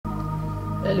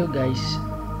Hello guys,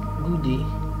 good day.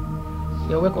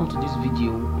 Yeah, welcome to this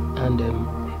video, and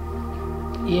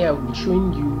here I'll be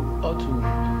showing you how to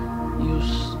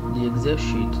use the Excel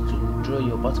sheet to draw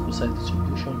your particle size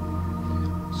distribution.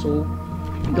 So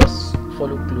just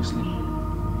follow closely.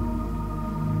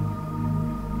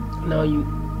 Now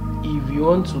if you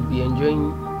want to be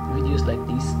enjoying videos like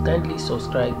this, kindly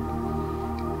subscribe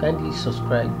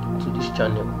to this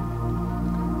channel.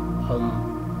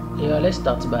 Yeah, let's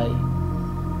start by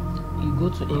you go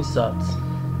to insert,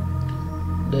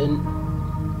 then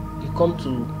you come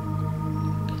to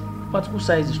particle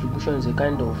size distribution. Is a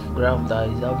kind of graph that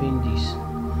is having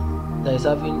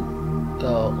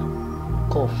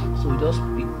curve. So you just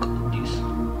pick this,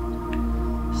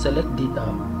 select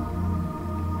data.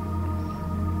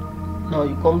 Now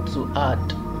you come to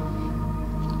add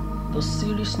the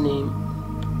series name.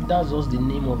 That's just the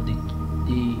name of the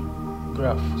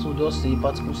graph. So just say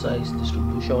particle size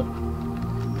distribution.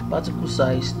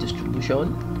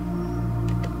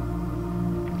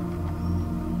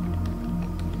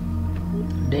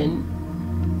 Then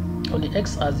on the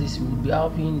x-axis we will be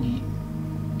having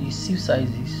the sieve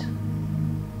sizes.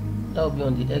 That will be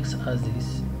on the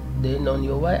x-axis. Then on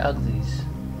your y-axis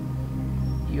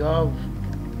you have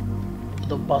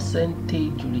the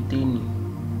percentage retaining.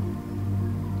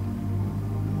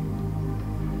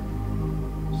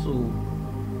 So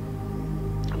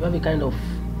you have a kind of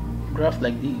graph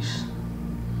like this,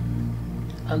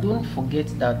 and don't forget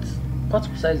that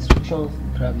particle size distribution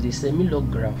graph is a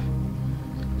semi-log graph.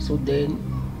 So then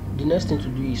the next thing to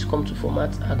do is come to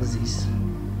format axis,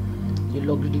 the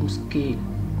logarithm scale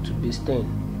to base 10.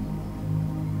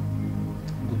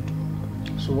 Good.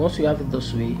 So once you have it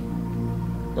this way,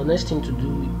 the next thing to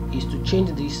do is to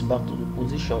change this back to the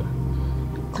position.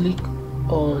 Click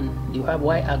on the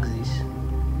y-axis,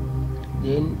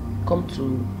 then come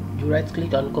to you right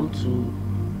click and come to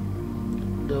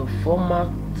the format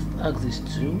axis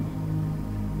 2.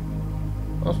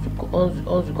 Once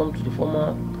you come to the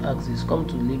format axis, come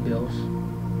to labels,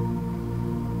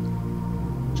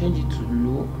 change it to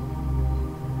low,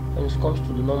 and it comes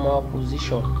to the normal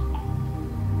position.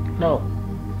 Now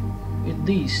with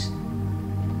this,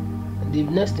 the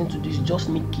next thing to do is just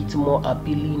make it more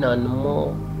appealing and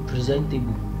more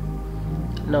presentable.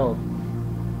 Now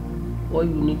what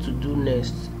you need to do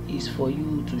next is for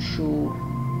you to show,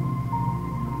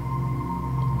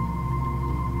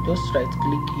 just right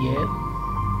click here,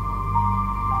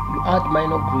 you add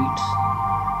minor grids,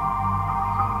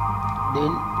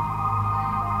 then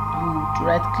you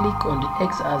right click on the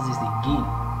x-axis again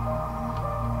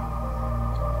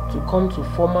to come to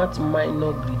format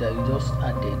minor grid that you just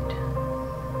added.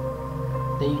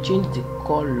 Then you change the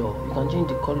color. You can change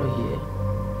the color here,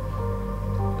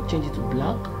 change it to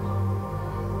black.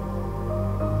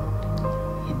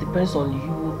 It depends on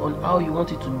you, on how you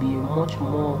want it to be much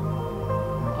more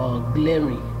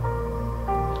glaring.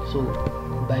 So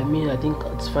by me, I think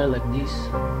it's fine like this.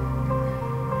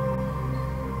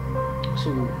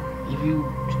 So if you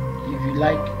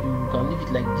like, you can leave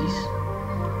it like this,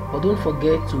 but don't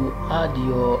forget to add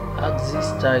your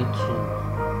axis title.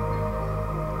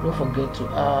 Don't forget to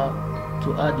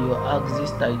add your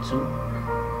axis title.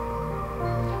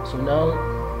 So now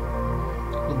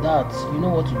with that, you know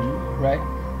what to do, right?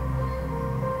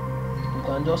 You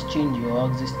can just change your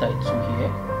axis title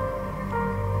here.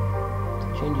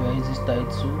 Change your axis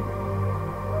title.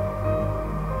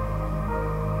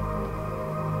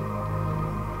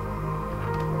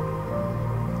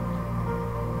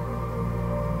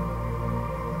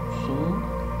 So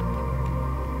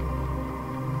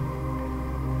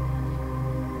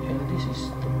and this is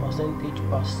the percentage.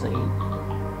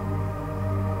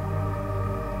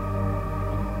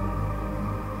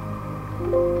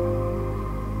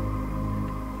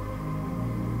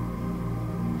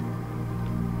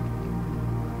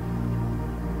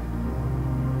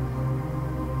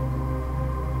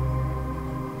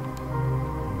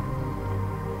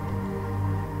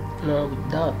 Now with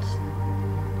that,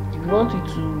 if you want it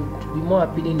to be more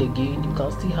appealing again, you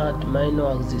can still add minor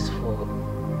axis for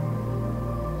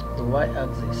the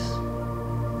y-axis.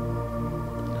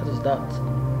 That is that.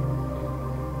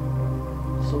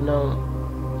 So now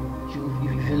if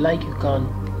you like, you can,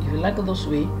 if you like it this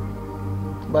way,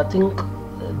 but I think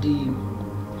the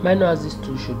minor axis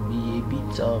too should be a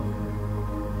bit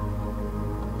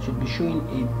should be showing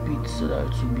a bit, so that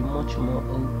it will be much more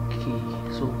okay.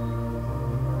 So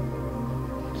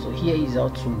here is how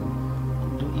to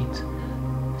do it.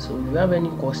 So if you have any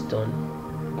question,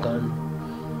 you can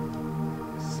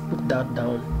put that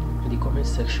down in the comment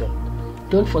section.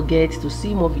 Don't forget to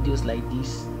see more videos like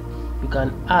this. You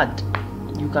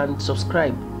can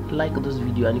subscribe like this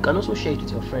video, and you can also share it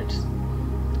with your friends.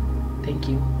 Thank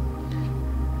you.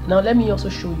 Now let me also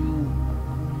show you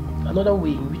another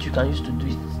way in which you can use to do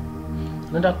it.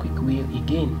 Another quick way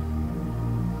again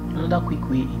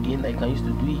that you can use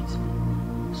to do it.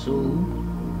 So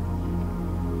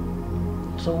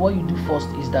what you do first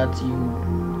is that you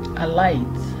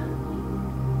highlight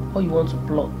what you want to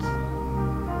plot.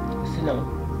 See now,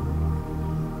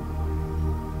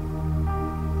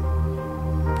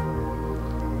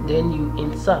 then you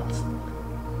insert,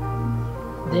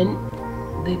 then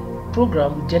the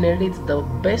program will generate the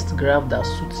best graph that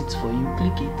suits it for you.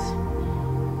 Click it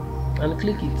and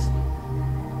click it.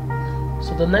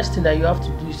 So the next thing that you have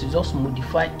to do is to just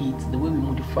modify it the way we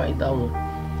modified that one.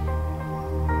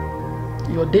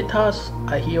 Your data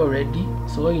are here already,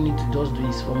 so all you need to just do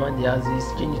is format the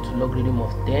axis, change it to logarithm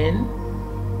of 10,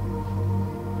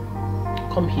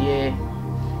 come here,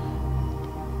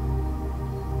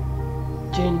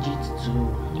 change it to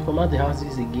format the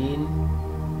axis again,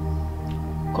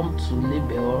 come to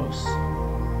labels,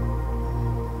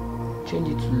 change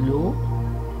it to low.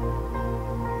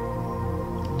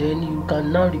 Then you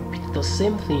can now repeat the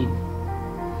same thing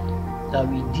that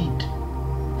we did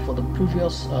for the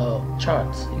previous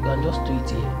chart. You can just do it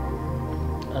here,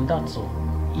 and that's all.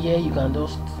 Here you can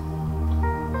just,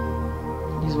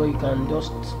 this is where you can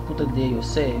just put it there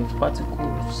yourself.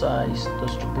 Particle size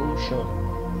distribution,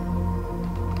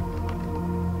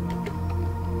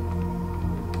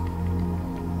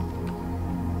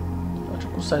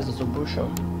 particle size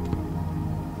distribution.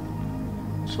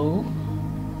 So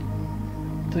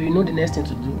you know the next thing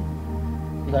to do.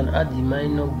 You can add the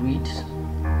minor grid.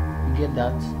 You get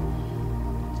that.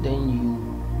 Then you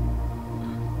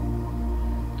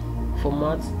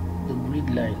format the grid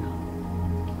line.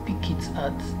 Pick it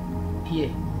at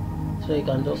here. So you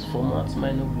can just format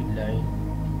minor grid line.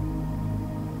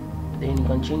 Then you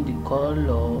can change the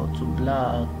color to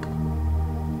black.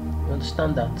 You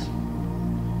understand that?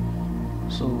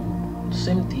 So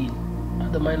same thing.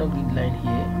 Add the minor grid line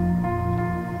here.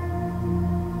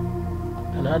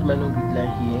 And add minor grid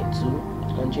line here too.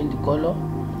 You can change the color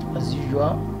as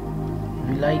usual. If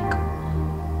you like,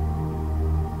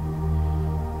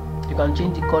 you can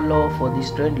change the color for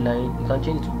this trend line. You can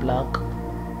change it to black.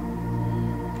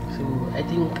 So I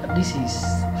think this is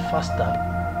faster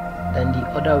than the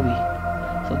other way.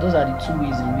 So those are the two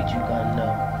ways in which you can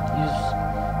use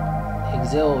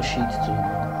Excel sheet to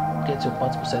get your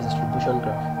particle size distribution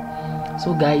graph.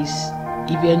 So guys,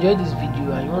 if you enjoyed this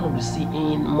video and you want to be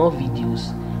seeing more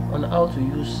videos on how to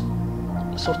use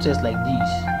softwares like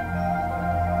this,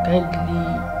 kindly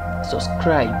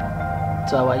subscribe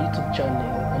to our YouTube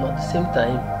channel, and at the same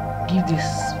time give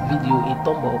this video a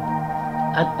thumb up,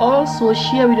 and also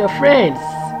share with your friends.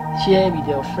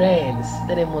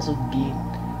 Let them also gain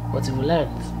what you've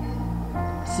learned.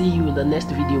 See you in the next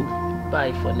video.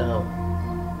 Bye for now.